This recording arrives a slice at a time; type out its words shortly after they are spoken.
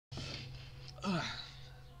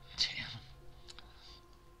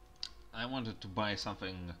wanted to buy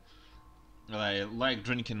something that I like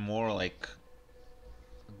drinking more, like,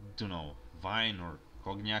 don't know, wine or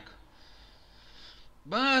cognac.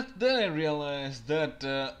 But then I realized that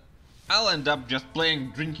I'll end up just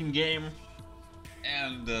playing drinking game,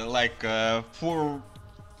 and for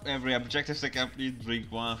every objective I complete,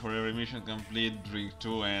 drink one. For every mission complete, drink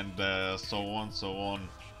two, and so on, so on.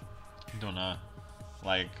 Don't know,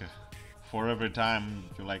 like for every time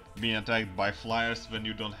you like being attacked by flyers when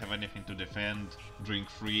you don't have anything to defend, drink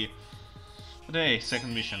free. But hey,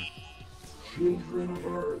 second mission. Children of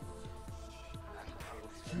Earth,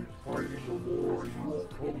 keep fighting the war and you will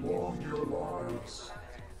prolong your lives.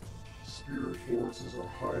 Spirit forces are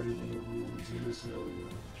hiding in the ruins in this area.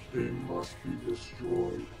 They must be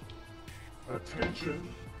destroyed.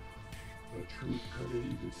 Attention! The Truth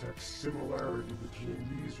Committee detects similarity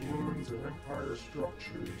between these ruins and Empire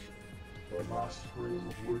structures, the last frame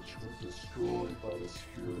of which was destroyed by the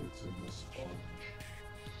spirits in the sponge.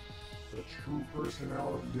 The true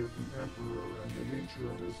personality of the Emperor and the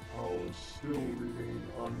nature of his powers still remain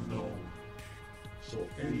unknown, so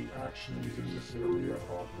any actions in this area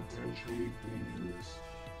are potentially dangerous.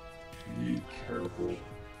 Be careful.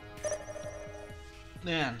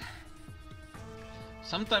 Man,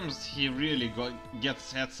 sometimes he really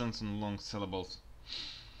gets accents and long syllables.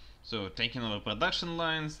 So, taking over production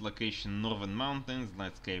lines, location Northern Mountains,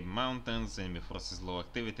 Landscape Mountains, enemy forces low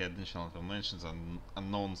activity, additional information on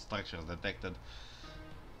unknown structures detected.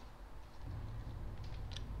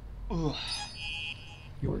 Ugh.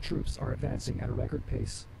 Your troops are advancing at a record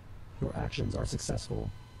pace. Your actions are successful,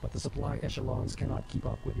 but the supply echelons cannot keep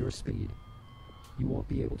up with your speed. You won't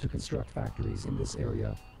be able to construct factories in this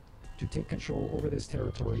area. To take control over this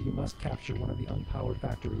territory, you must capture one of the unpowered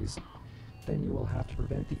factories. Then you will have to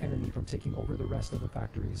prevent the enemy from taking over the rest of the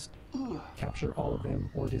factories. Capture all of them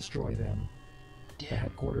or destroy them. The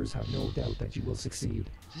headquarters have no doubt that you will succeed.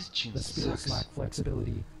 The spirits lack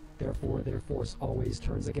flexibility, therefore their force always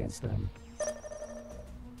turns against them.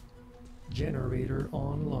 Generator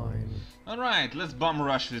online. Alright, let's bomb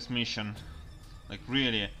rush this mission. Like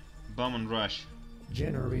really, bomb and rush.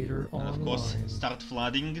 Generator And online. of course, start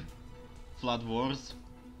flooding. Flood wars.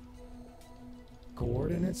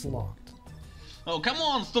 Coordinates locked. Oh, come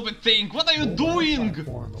on, stupid thing! What are you Mobile doing?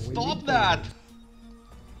 platform awaiting Stop that! orders.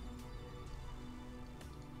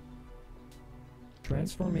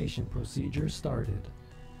 Transformation procedure started.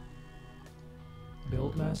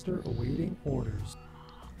 Buildmaster awaiting orders.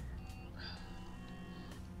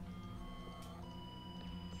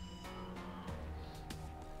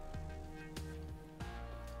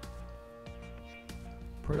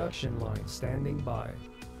 Production line standing by.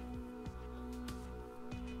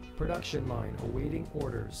 Production line awaiting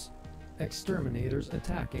orders. Exterminators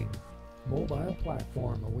attacking. Mobile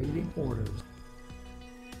platform awaiting orders.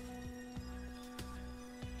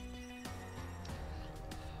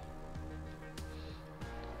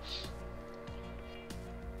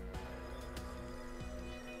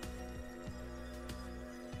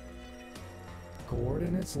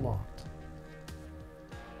 Coordinates locked.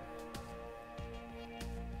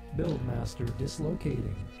 Buildmaster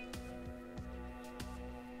dislocating.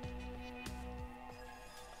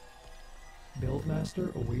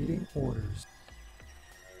 Buildmaster awaiting orders.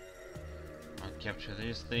 I'll capture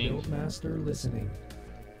this thing. Buildmaster listening.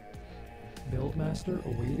 Buildmaster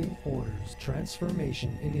awaiting orders.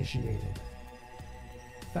 Transformation initiated.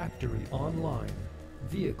 Factory online.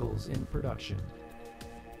 Vehicles in production.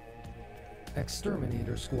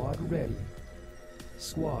 Exterminator squad ready.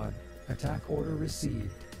 Squad, attack order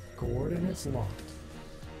received. Coordinates locked.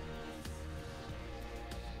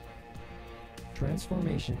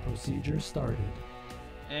 Transformation procedure started.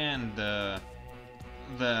 And the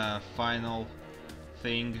final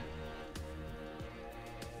thing.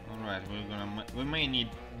 Alright, we may need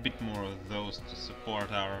a bit more of those to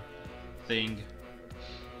support our thing.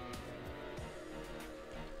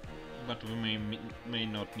 But we may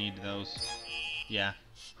not need those. Yeah.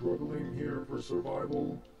 Struggling here for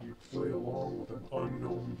survival, you play along with an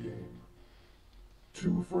unknown game.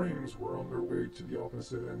 Two frames were on their way to the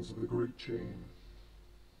opposite ends of the Great Chain.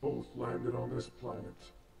 Both landed on this planet,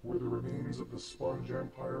 where the remains of the Sponge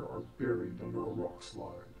Empire are buried under a rock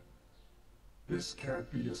slide. This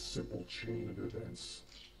can't be a simple chain of events.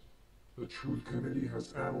 The Truth Committee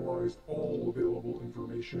has analyzed all available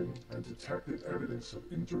information and detected evidence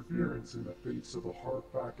of interference in the fates of the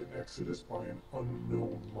Heartback and Exodus by an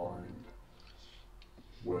unknown mind.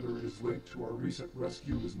 Whether it is linked to our recent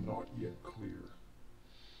rescue is not yet clear.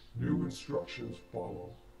 New instructions follow.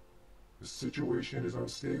 The situation is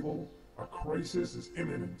unstable. A crisis is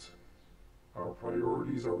imminent. Our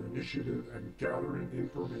priorities are initiative and gathering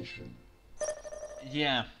information.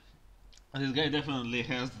 Yeah, this guy definitely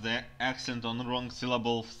has the accent on wrong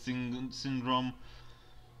syllable syndrome.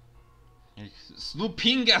 Like,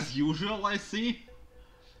 snooping as usual, I see.